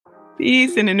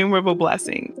Peace and innumerable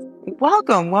blessings.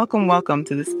 Welcome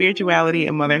to the Spirituality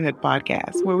and Motherhood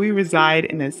podcast, where we reside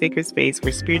in a sacred space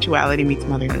where spirituality meets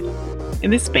motherhood. In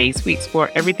this space, we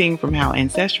explore everything from how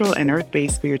ancestral and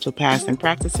earth-based spiritual paths and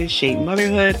practices shape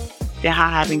motherhood to how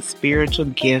having spiritual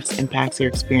gifts impacts your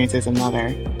experience as a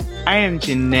mother. I am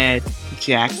Jeanette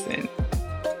Jackson,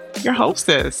 your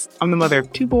hostess. I'm the mother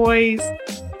of 2 boys,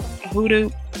 a hoodoo,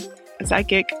 a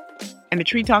psychic, and a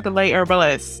tree talking lay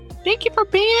herbalist. Thank you for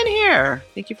being here.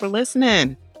 Thank you for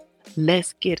listening.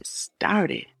 Let's get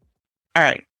started. All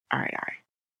right.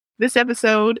 This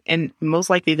episode, and most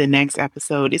likely the next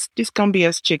episode, is just going to be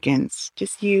us chickens.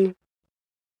 Just you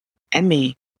and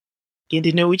me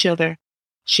getting to know each other,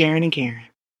 sharing and caring.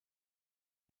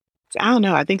 So I don't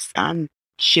know. I think I'm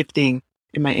shifting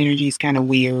and my energy is kind of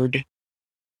weird.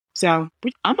 So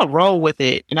I'm going to roll with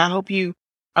it. And I hope you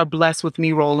are blessed with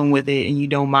me rolling with it and you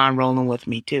don't mind rolling with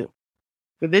me too.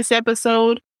 For this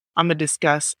episode, I'm going to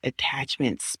discuss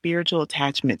attachments, spiritual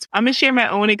attachments. I'm going to share my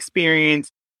own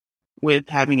experience with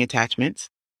having attachments.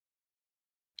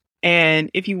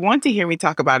 And if you want to hear me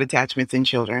talk about attachments in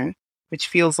children, which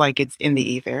feels like it's in the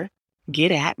ether,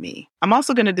 get at me. I'm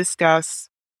also going to discuss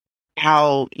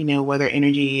how, whether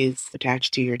energy is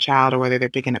attached to your child or whether they're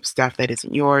picking up stuff that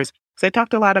isn't yours. Because I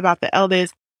talked a lot about the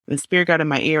eldest. The spirit got in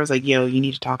my ear. I was like, yo, you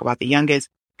need to talk about the youngest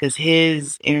because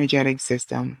his energetic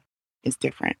system is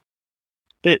different.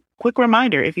 But quick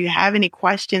reminder, if you have any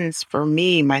questions for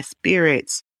me, my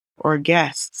spirits, or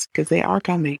guests, because they are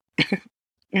coming,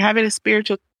 you're having a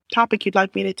spiritual topic you'd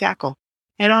like me to tackle,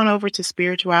 head on over to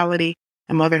spirituality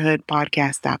and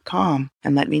motherhoodpodcast.com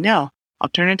and let me know.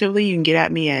 Alternatively, you can get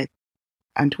at me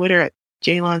on Twitter at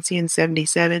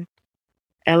JLoncien77,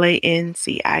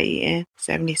 LANCIEN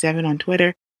 77 on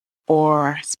Twitter,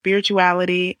 or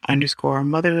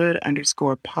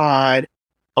spirituality_motherhood_pod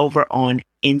over on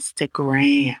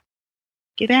Instagram.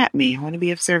 Get at me. I want to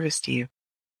be of service to you.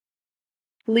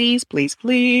 Please, please,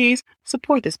 please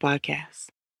support this podcast.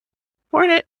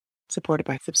 Support it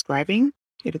by subscribing,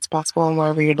 if it's possible, and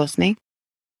wherever you're listening.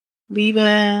 Leave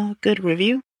a good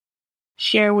review.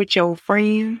 Share with your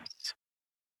friends.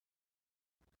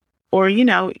 Or,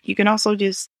 you can also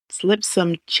just slip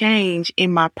some change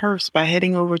in my purse by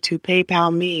heading over to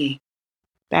PayPal me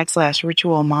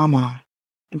 /ritual mama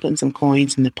and putting some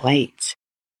coins in the plate.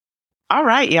 All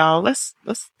right, y'all, let's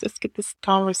get this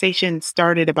conversation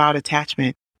started about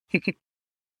attachment.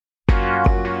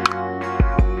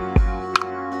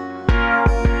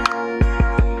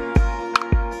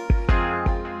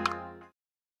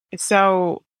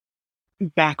 So,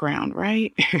 background,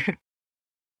 right?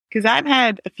 Because I've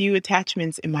had a few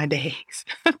attachments in my days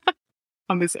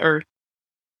on this earth.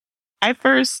 I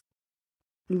first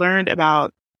learned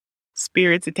about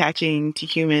spirits attaching to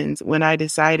humans when I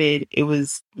decided it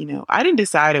was, I didn't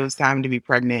decide it was time to be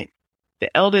pregnant.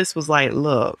 The eldest was like,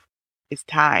 look, it's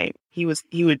time. He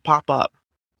would pop up.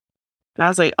 And I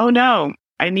was like, oh no,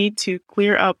 I need to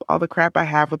clear up all the crap I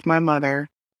have with my mother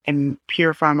and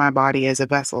purify my body as a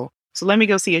vessel. So let me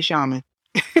go see a shaman.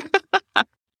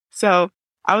 So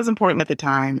I was important at the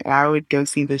time. And I would go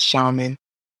see this shaman.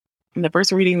 And the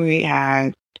first reading we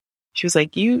had, she was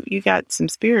like, you got some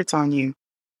spirits on you.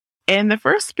 And the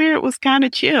first spirit was kind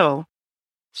of chill.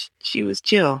 She was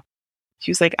chill.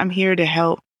 She was like, I'm here to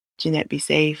help Jeanette be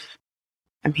safe.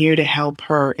 I'm here to help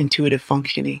her intuitive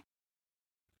functioning.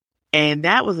 And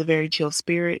that was a very chill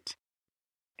spirit.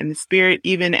 And the spirit,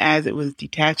 even as it was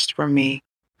detached from me,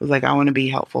 was like, I want to be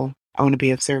helpful. I want to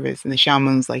be of service. And the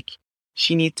shaman was like,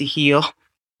 she needs to heal.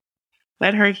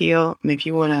 Let her heal. And if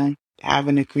you want to have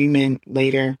an agreement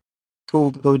later,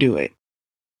 cool, go do it.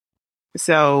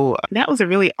 So that was a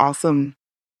really awesome,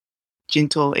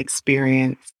 gentle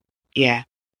experience. Yeah.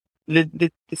 The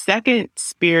second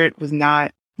spirit was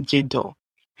not gentle.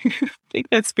 I think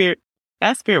that spirit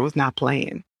was not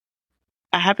playing.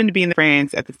 I happened to be in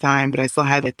France at the time, but I still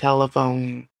had a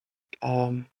telephone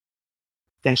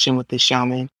session with the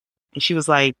shaman. And she was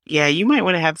like, yeah, you might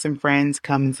want to have some friends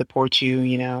come and support you,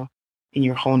 in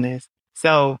your wholeness.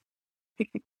 So I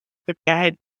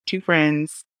had 2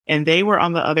 friends and they were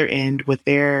on the other end with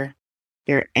their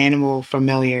animal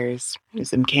familiars.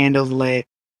 There's some candles lit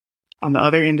on the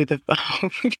other end of the phone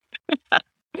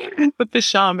with the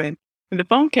shaman. And the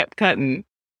phone kept cutting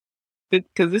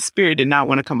because this spirit did not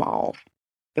want to come off.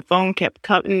 The phone kept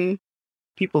cutting.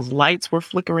 People's lights were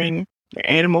flickering. Their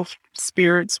animal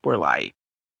spirits were like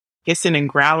hissing and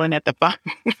growling at the phone.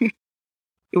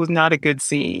 It was not a good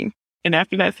scene. And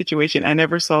after that situation, I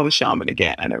never saw the shaman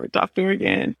again. I never talked to her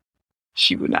again.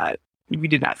 We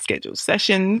did not schedule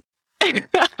sessions.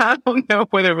 I don't know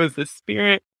whether it was the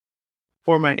spirit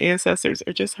or my ancestors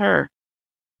or just her.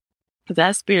 'Cause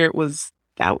that spirit was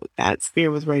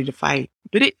ready to fight.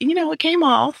 But it came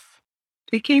off.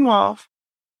 It came off.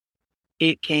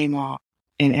 It came off,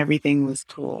 and everything was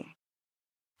cool.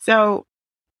 So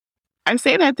I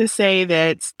say that to say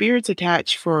that spirits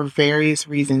attach for various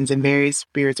reasons, and various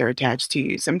spirits are attached to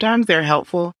you. Sometimes they're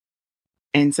helpful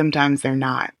and sometimes they're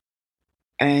not.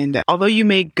 And although you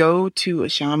may go to a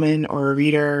shaman or a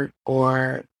reader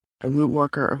or a root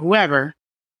worker or whoever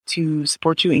to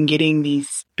support you in getting these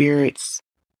spirits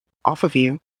off of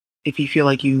you, if you feel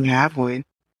like you have one,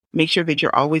 make sure that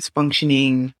you're always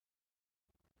functioning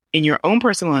in your own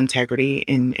personal integrity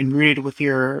and rooted with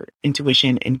your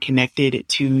intuition and connected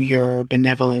to your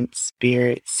benevolent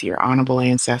spirits, your honorable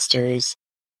ancestors,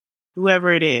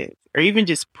 whoever it is, or even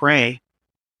just pray,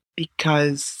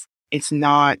 because it's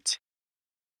not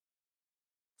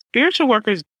spiritual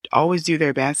workers always do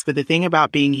their best. But the thing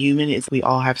about being human is we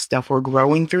all have stuff we're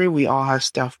growing through. We all have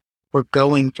stuff we're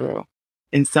going through.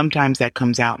 And sometimes that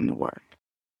comes out in the work.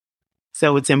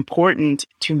 So it's important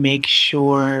to make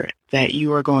sure that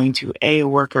you are going to a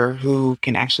worker who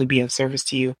can actually be of service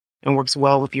to you and works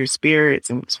well with your spirits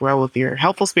and works well with your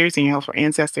helpful spirits and your helpful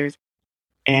ancestors,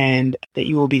 and that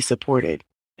you will be supported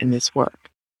in this work.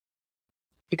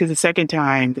 Because the second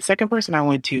person I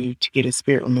went to get a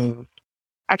spirit removed,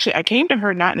 actually, I came to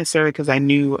her not necessarily because I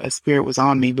knew a spirit was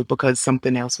on me, but because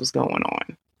something else was going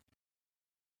on.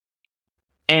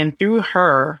 And through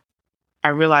her, I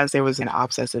realized there was an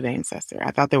obsessive ancestor. I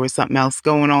thought there was something else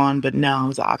going on, but no, it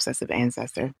was an obsessive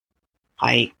ancestor.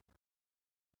 Like,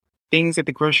 things at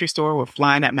the grocery store were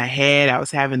flying at my head. I was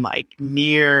having like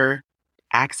near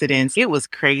accidents. It was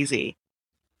crazy.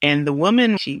 And the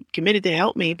woman, she committed to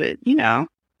help me, but in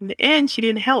the end, she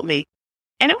didn't help me.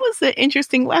 And it was an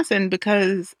interesting lesson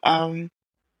because the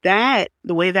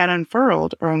way that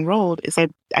unrolled is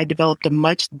I developed a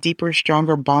much deeper,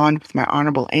 stronger bond with my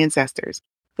honorable ancestors.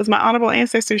 Because my honorable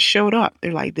ancestors showed up.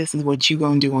 They're like, this is what you're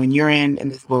going to do on your end, and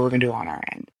this is what we're going to do on our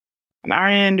end. On our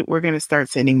end, we're going to start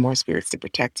sending more spirits to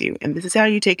protect you. And this is how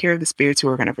you take care of the spirits who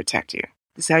are going to protect you.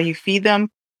 This is how you feed them.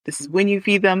 This is when you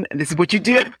feed them. And this is what you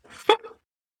do.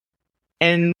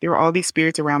 And there were all these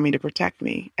spirits around me to protect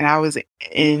me. And I was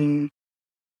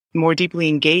more deeply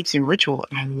engaged in ritual,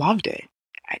 and I loved it.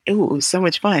 It was so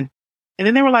much fun. And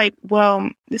then they were like, well,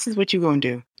 this is what you're going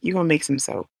to do. You're going to make some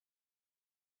soap.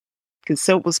 Because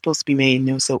soap was supposed to be made,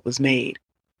 no soap was made.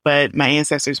 But my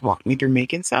ancestors walked me through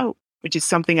making soap, which is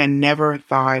something I never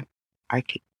thought I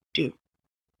could do.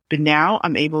 But now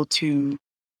I'm able to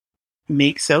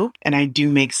make soap, and I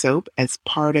do make soap as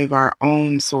part of our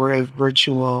own sort of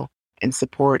ritual and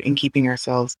support in keeping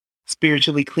ourselves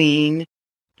spiritually clean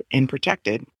and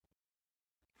protected.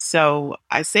 So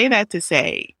I say that to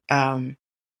say,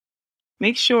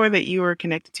 make sure that you are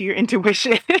connected to your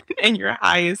intuition and your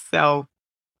highest self,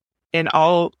 and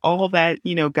all that,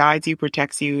 guides you,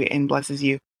 protects you, and blesses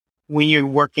you when you're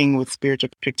working with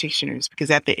spiritual practitioners.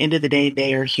 Because at the end of the day,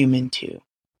 they are human too.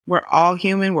 We're all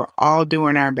human. We're all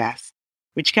doing our best,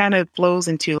 which kind of flows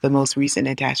into the most recent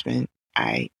attachment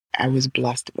I was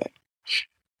blessed with.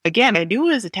 Again, I knew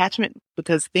it was attachment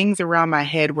because things around my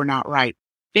head were not right.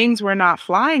 Things were not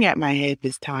flying at my head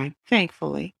this time,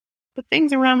 thankfully. But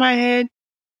things around my head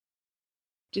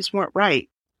just weren't right.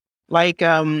 Like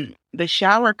the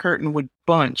shower curtain would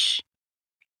bunch.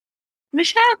 The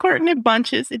shower curtain, it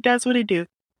bunches. It does what it do.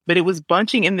 But it was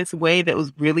bunching in this way that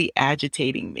was really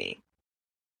agitating me.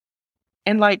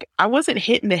 And like, I wasn't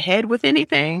hitting the head with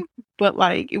anything, but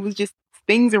like, it was just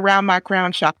things around my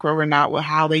crown chakra were not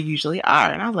how they usually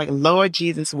are. And I was like, Lord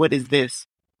Jesus, what is this?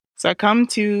 So I come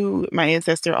to my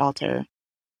ancestor altar,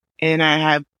 and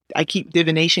I keep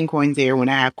divination coins there when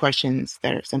I have questions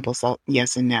that are simple, so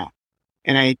yes and no.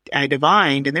 And I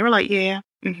divined, and they were like, yeah,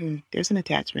 there's an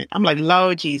attachment. I'm like,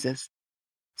 Lord Jesus.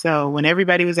 So when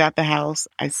everybody was at the house,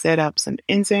 I set up some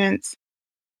incense.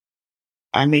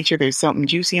 I made sure there's something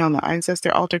juicy on the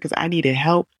ancestor altar because I needed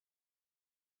help.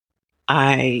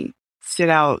 I set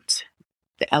out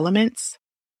the elements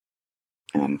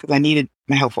because I needed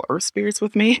my helpful earth spirits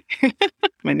with me,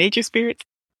 my nature spirits.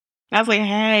 And I was like,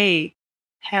 hey,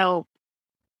 help.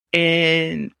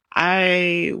 And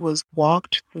I was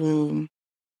walked through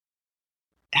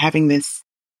having this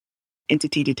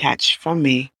entity detached from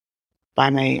me by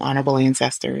my honorable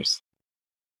ancestors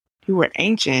who were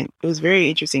ancient. It was a very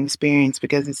interesting experience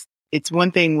because it's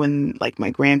one thing when like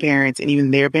my grandparents and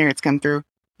even their parents come through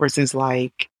versus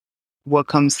like what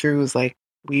comes through is like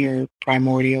we're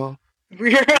primordial.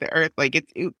 We're the earth. Like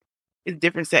it's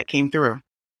different set came through.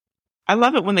 I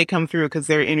love it when they come through because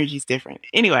their energy is different.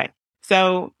 Anyway,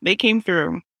 so they came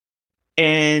through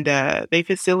and they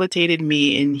facilitated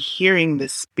me in hearing the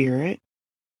spirit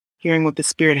hearing what the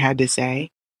spirit had to say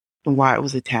and why it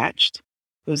was attached.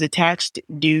 It was attached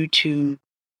due to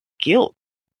guilt.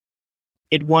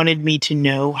 It wanted me to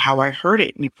know how I heard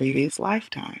it in a previous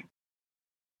lifetime.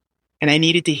 And I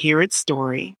needed to hear its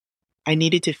story. I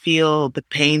needed to feel the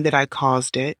pain that I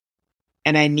caused it.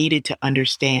 And I needed to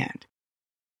understand.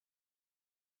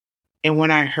 And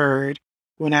when I heard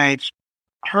what I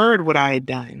had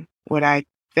done, what I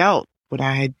felt, what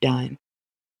I had done,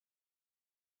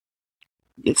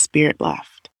 the spirit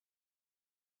left.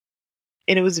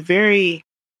 And it was a very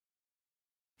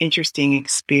interesting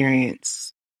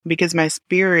experience because my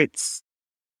spirits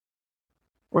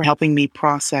were helping me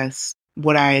process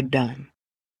what I had done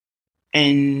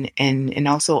and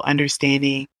also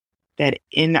understanding that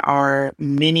in our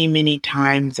many, many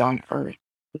times on earth,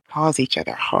 we cause each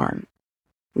other harm.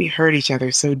 We hurt each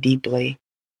other so deeply.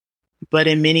 But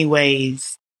in many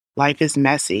ways, life is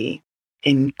messy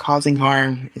and causing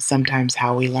harm is sometimes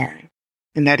how we learn.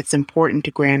 And that it's important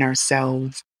to grant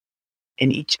ourselves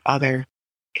and each other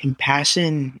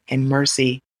compassion and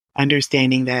mercy,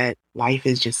 understanding that life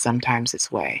is just sometimes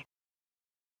its way.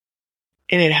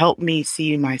 And it helped me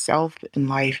see myself and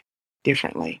life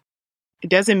differently. It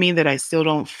doesn't mean that I still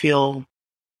don't feel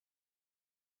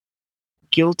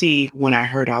guilty when I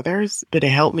hurt others, but it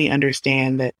helped me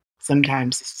understand that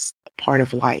sometimes it's a part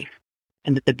of life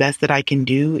and that the best that I can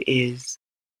do is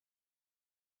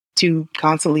to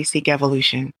constantly seek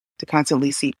evolution, to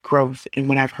constantly seek growth. And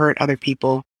when I've hurt other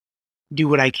people, do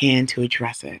what I can to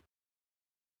address it.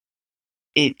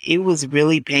 It was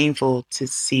really painful to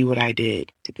see what I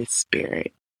did to this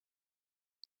spirit.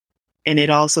 And it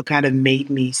also kind of made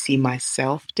me see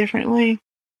myself differently.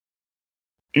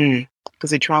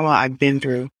 Because the trauma I've been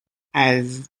through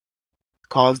has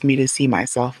caused me to see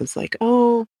myself as like,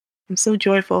 oh, I'm so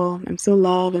joyful. I'm so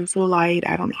love. I'm so light.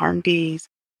 I don't harm bees.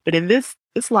 But in this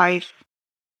life,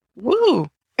 woo,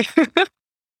 you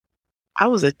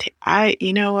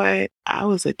know what? I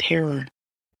was a terror.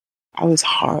 I was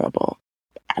horrible.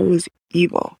 I was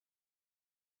evil.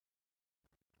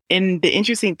 And the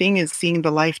interesting thing is seeing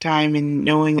the lifetime and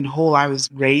knowing in whole I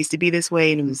was raised to be this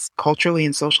way and it was culturally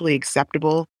and socially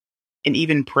acceptable and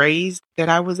even praised that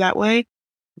I was that way.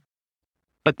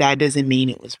 But that doesn't mean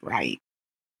it was right.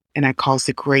 And I caused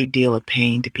a great deal of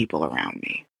pain to people around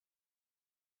me.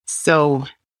 So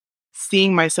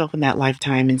seeing myself in that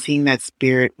lifetime and seeing that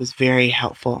spirit was very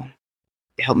helpful.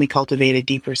 It helped me cultivate a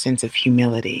deeper sense of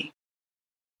humility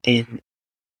and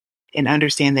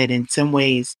understand that in some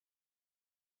ways,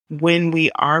 when we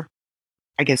are,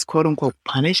 I guess, quote unquote,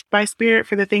 punished by spirit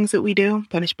for the things that we do,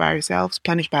 punished by ourselves,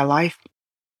 punished by life,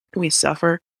 we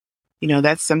suffer,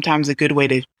 that's sometimes a good way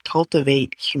to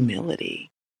cultivate humility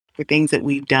for things that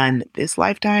we've done this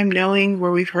lifetime, knowing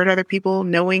where we've hurt other people,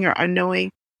 knowing or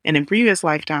unknowing, and in previous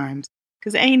lifetimes.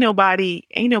 Because ain't nobody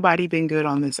been good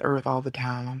on this earth all the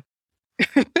time.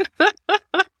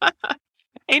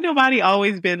 Ain't nobody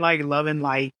always been like loving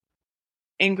life.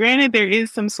 And granted, there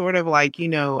is some sort of like,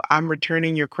 I'm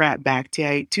returning your crap back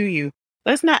to you.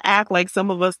 Let's not act like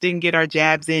some of us didn't get our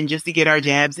jabs in just to get our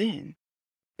jabs in.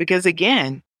 Because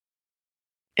again,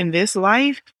 in this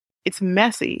life, it's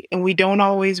messy and we don't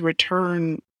always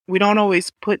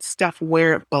put stuff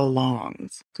where it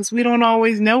belongs because we don't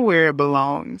always know where it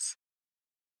belongs.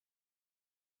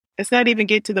 Let's not even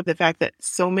get to the fact that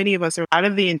so many of us are out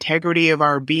of the integrity of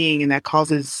our being and that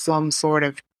causes some sort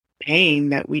of pain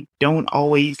that we don't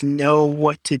always know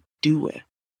what to do with.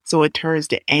 So it turns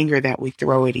to anger that we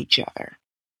throw at each other.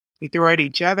 We throw at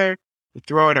each other. We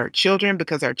throw at our children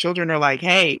because our children are like,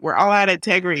 hey, we're all out of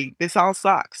integrity. This all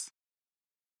sucks.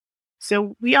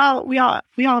 So we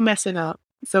all messing up.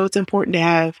 So it's important to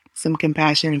have some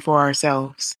compassion for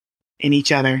ourselves and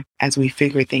each other as we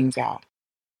figure things out.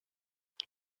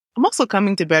 I'm also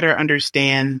coming to better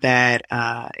understand that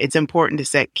it's important to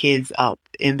set kids up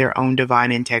in their own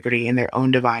divine integrity, in their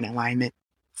own divine alignment,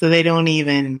 so they don't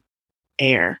even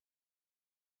err.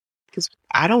 Because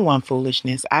I don't want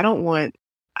foolishness. I don't want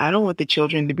the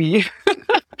children to be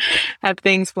have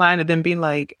things flying at them being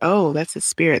like, oh, that's a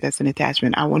spirit, that's an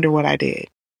attachment. I wonder what I did.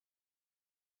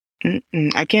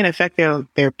 I can't affect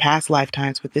their past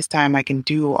lifetimes, but this time I can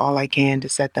do all I can to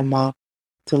set them up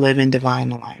to live in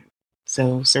divine alignment.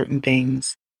 So certain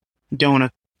things don't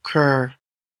occur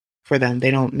for them. They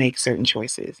don't make certain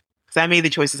choices. Because I made the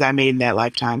choices I made in that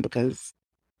lifetime because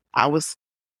I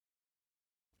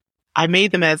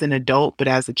made them as an adult, but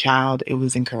as a child, it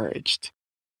was encouraged,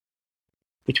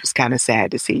 which was kind of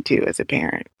sad to see too as a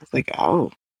parent. It's like,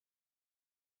 oh,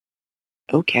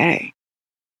 okay.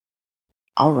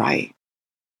 All right.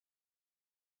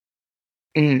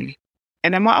 And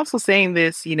I'm also saying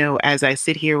this, as I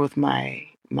sit here with my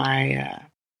my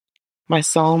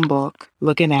psalm book,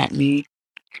 looking at me,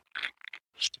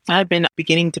 I've been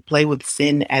beginning to play with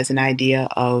sin as an idea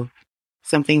of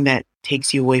something that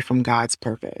takes you away from God's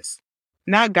purpose.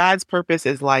 Not God's purpose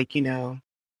is like, I'm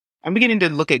beginning to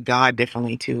look at God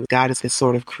differently too. God is this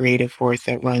sort of creative force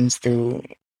that runs through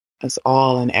us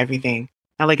all and everything.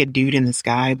 Not like a dude in the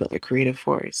sky, but a creative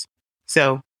force.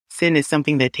 So sin is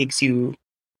something that takes you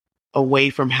away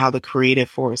from how the creative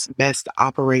force best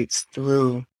operates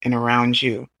through and around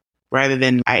you, rather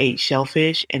than I ate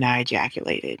shellfish and I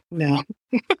ejaculated. No.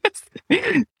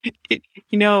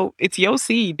 It's your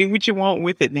seed. Do what you want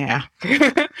with it now.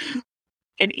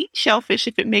 And eat shellfish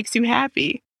if it makes you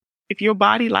happy. If your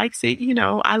body likes it,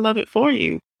 I love it for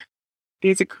you.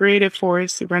 There's a creative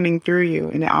force running through you,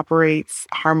 and it operates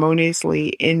harmoniously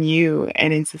in you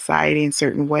and in society in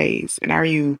certain ways. And are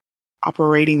you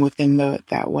operating within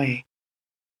that way?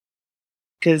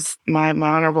 Because my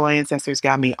honorable ancestors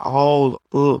got me all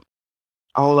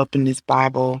up in this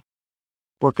Bible,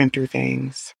 working through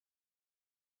things.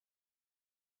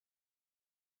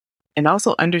 And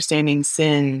also understanding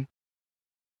sin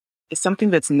is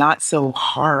something that's not so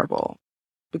horrible,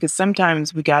 because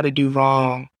sometimes we got to do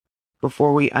wrong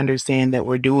before we understand that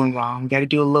we're doing wrong. We got to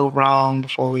do a little wrong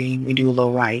before we do a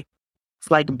little right. It's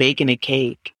like baking a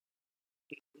cake.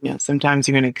 Sometimes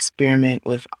you're going to experiment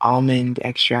with almond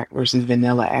extract versus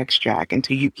vanilla extract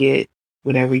until you get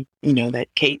whatever, that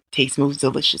cake tastes most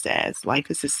delicious as.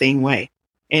 Life is the same way.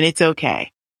 And it's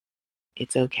okay.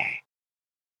 It's okay.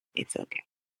 It's okay.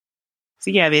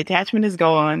 So yeah, the attachment is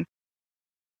gone.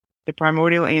 The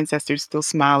primordial ancestors still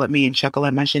smile at me and chuckle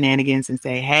at my shenanigans and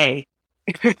say, hey,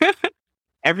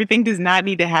 everything does not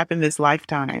need to happen this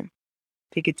lifetime.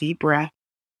 Take a deep breath.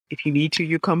 If you need to,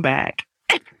 you come back.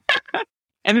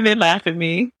 And then they laugh at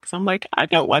me because I'm like, I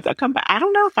don't want to come back. I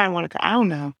don't know if I wanted to. I don't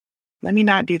know. Let me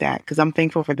not do that because I'm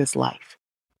thankful for this life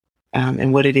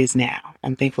and what it is now.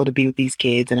 I'm thankful to be with these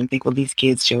kids, and I'm thankful these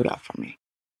kids showed up for me.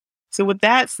 So with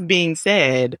that being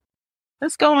said,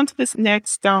 let's go on to this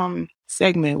next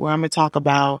segment where I'm going to talk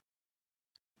about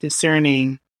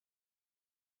discerning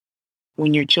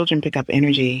when your children pick up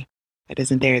energy that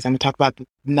isn't theirs. I'm going to talk about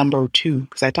number 2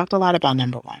 because I talked a lot about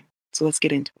number 1. So let's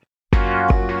get into it.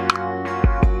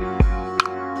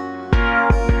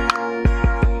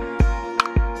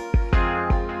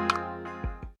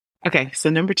 Okay, so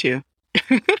number 2.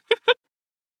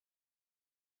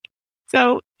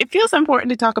 So it feels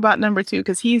important to talk about number 2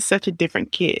 because he's such a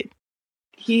different kid.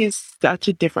 He is such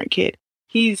a different kid.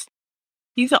 He's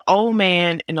an old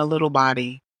man in a little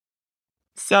body.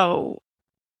 So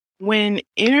when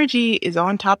energy is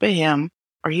on top of him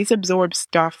or he's absorbed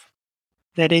stuff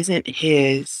that isn't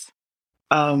his,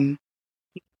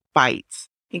 he fights.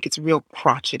 I think it's real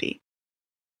crotchety.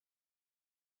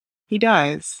 He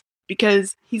does.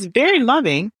 Because he's very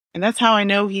loving, and that's how I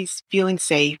know he's feeling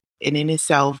safe and in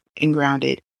himself and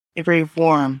grounded and very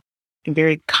warm and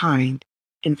very kind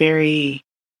and very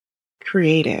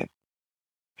creative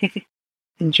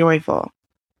and joyful.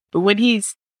 But when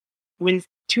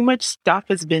too much stuff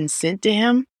has been sent to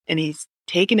him and he's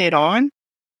taken it on,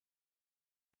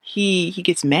 he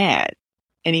gets mad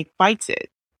and he fights it.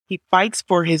 He fights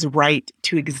for his right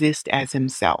to exist as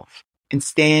himself and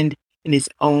stand in his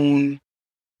own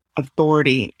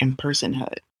authority and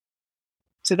personhood.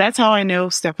 So that's how I know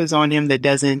stuff is on him that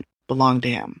doesn't belong to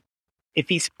him. If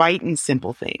he's fighting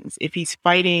simple things, if he's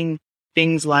fighting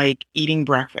things like eating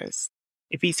breakfast,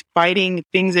 if he's fighting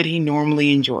things that he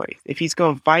normally enjoys, if he's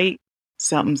going to fight,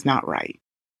 something's not right.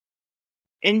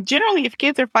 And generally, if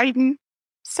kids are fighting,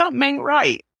 something ain't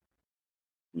right.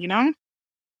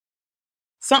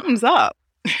 Something's up.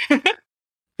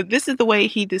 But this is the way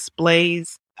he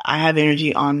displays I have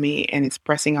energy on me and it's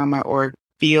pressing on my auric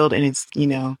field and it's,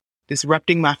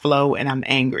 disrupting my flow and I'm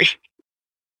angry.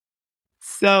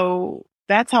 So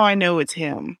that's how I know it's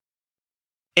him.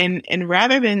 And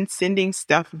rather than sending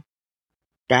stuff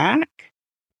back,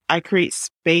 I create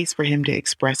space for him to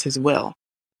express his will.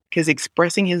 Because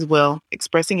expressing his will,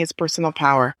 expressing his personal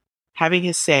power, having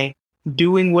his say,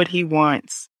 doing what he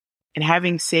wants, and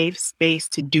having safe space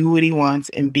to do what he wants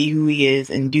and be who he is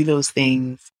and do those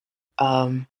things,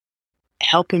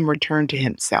 help him return to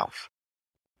himself.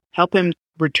 Help him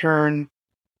return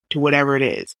to whatever it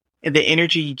is. And the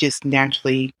energy just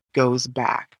naturally goes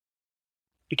back.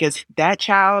 Because that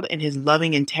child and his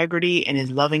loving integrity and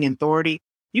his loving authority,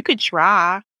 you could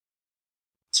try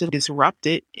to disrupt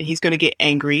it and he's going to get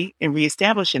angry and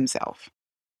reestablish himself.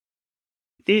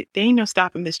 There ain't no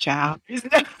stopping this child. There's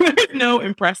no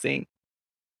impressing.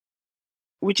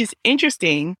 Which is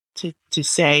interesting to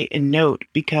say and note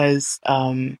because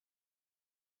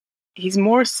he's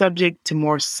more subject to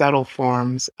more subtle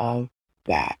forms of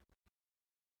that.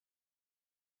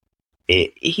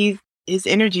 His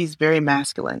energy is very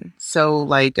masculine. So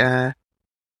like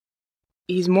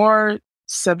he's more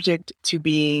subject to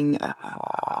being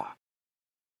I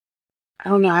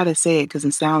don't know how to say it because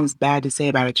it sounds bad to say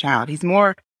about a child. He's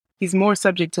more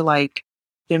subject to like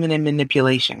feminine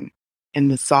manipulation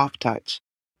and the soft touch.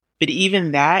 But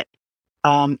even that,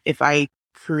 if I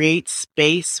create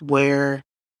space where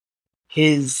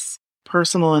his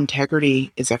personal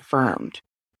integrity is affirmed,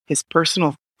 his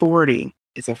personal authority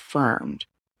is affirmed,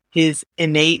 his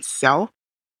innate self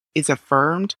is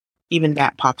affirmed, even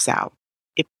that pops out.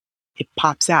 It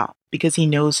pops out because he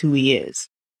knows who he is.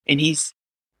 And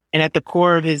at the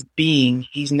core of his being,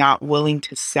 he's not willing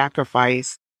to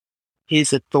sacrifice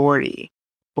his authority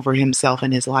over himself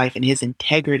and his life and his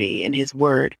integrity and his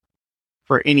word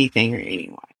for anything or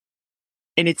anyone.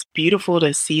 And it's beautiful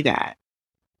to see that.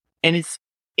 And it's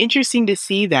interesting to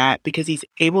see that because he's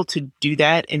able to do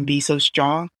that and be so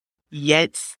strong,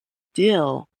 yet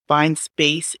still find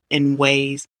space and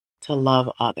ways to love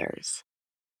others.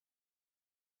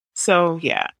 So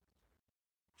yeah,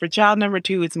 for child number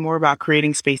 2, it's more about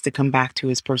creating space to come back to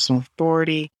his personal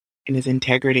authority and his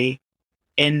integrity.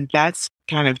 And that's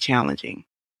kind of challenging.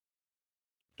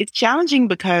 It's challenging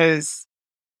because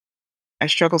I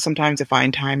struggle sometimes to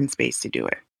find time and space to do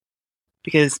it.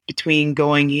 Because between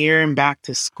going here and back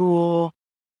to school,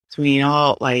 between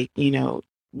all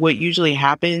what usually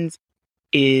happens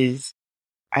is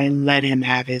I let him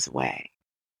have his way.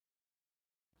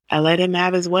 I let him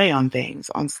have his way on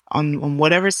things, on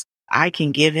whatever I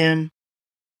can give him.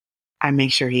 I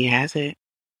make sure he has it.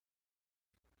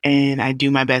 And I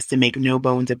do my best to make no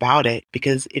bones about it,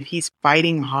 because if he's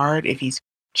fighting hard, if he's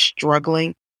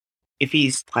struggling, if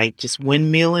he's like just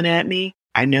windmilling at me,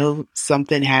 I know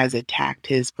something has attacked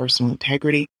his personal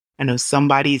integrity. I know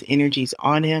somebody's energy's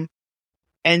on him.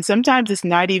 And sometimes it's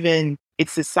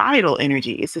societal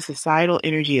energy. It's the societal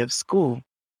energy of school.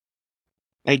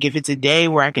 Like if it's a day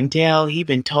where I can tell he's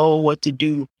been told what to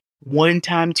do one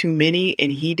time too many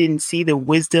and he didn't see the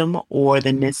wisdom or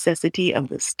the necessity of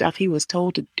the stuff he was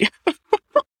told to do.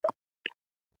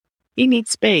 He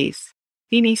needs space.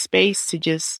 He needs space to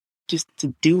just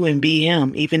to do and be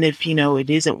him, even if, it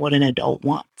isn't what an adult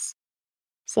wants.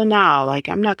 So now, like,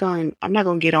 I'm not going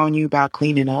to get on you about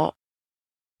cleaning up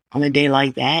on a day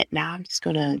like that. Now I'm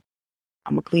going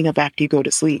to clean up after you go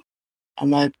to sleep.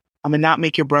 I'm going to not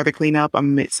make your brother clean up.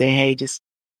 I'm going to say, hey, just,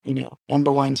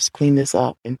 number one, just clean this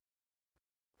up and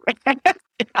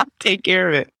I'll take care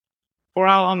of it. Or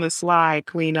I'll on the slide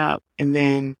clean up and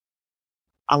then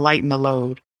I'll lighten the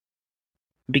load,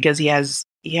 because he has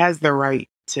the right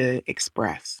to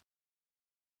express.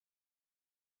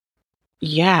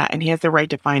 Yeah, and he has the right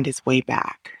to find his way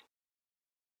back.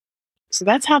 So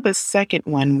that's how the second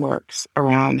one works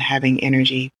around having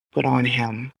energy put on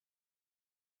him.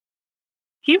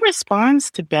 He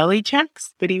responds to belly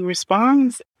checks, but he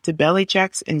responds to belly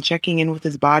checks and checking in with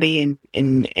his body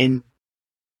and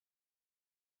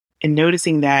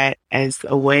noticing that as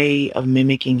a way of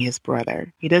mimicking his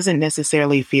brother. He doesn't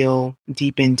necessarily feel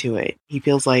deep into it. He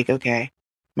feels like, okay,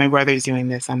 my brother's doing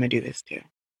this, I'm going to do this too.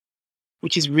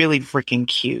 Which is really freaking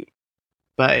cute.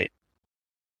 But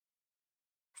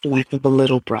it's the life of a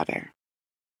little brother.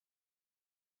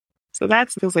 So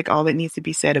that feels like all that needs to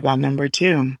be said about number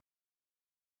 2.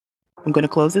 I'm going to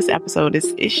close this episode.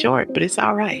 It's short, but it's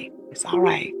all right. It's all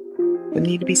right. What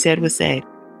needed to be said was said.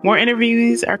 More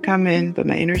interviews are coming, but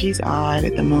my energy's odd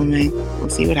at the moment. We'll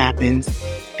see what happens.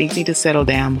 Things need to settle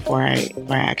down before I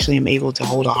actually am able to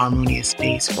hold a harmonious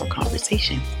space for a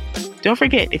conversation. Don't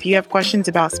forget, if you have questions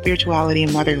about spirituality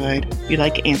and motherhood you'd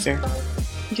like to answer,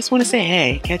 you just want to say,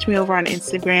 hey, catch me over on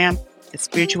Instagram at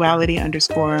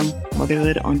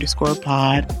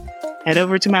spirituality_motherhood_pod. Head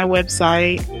over to my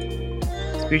website,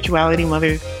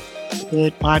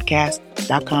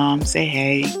 spiritualitymotherhoodpodcast.com. Say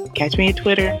hey. Catch me on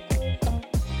Twitter,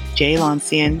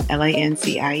 Lancien,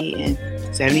 Lancien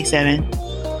 77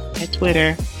 at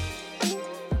Twitter.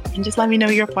 And just let me know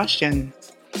your questions.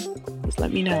 Just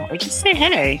let me know. Or just say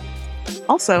hey.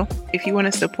 Also, if you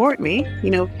want to support me,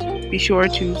 be sure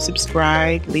to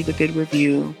subscribe, leave a good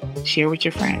review, share with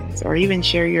your friends, or even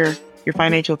share your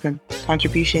financial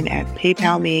contribution at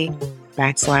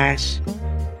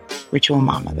PayPal.me/Ritual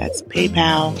Mama. That's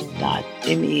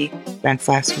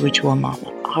PayPal.me/Ritual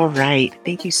Mama. All right.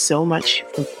 Thank you so much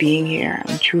for being here.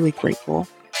 I'm truly grateful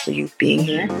for you being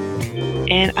here.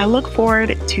 And I look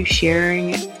forward to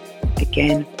sharing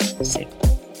again soon.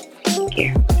 Take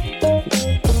care.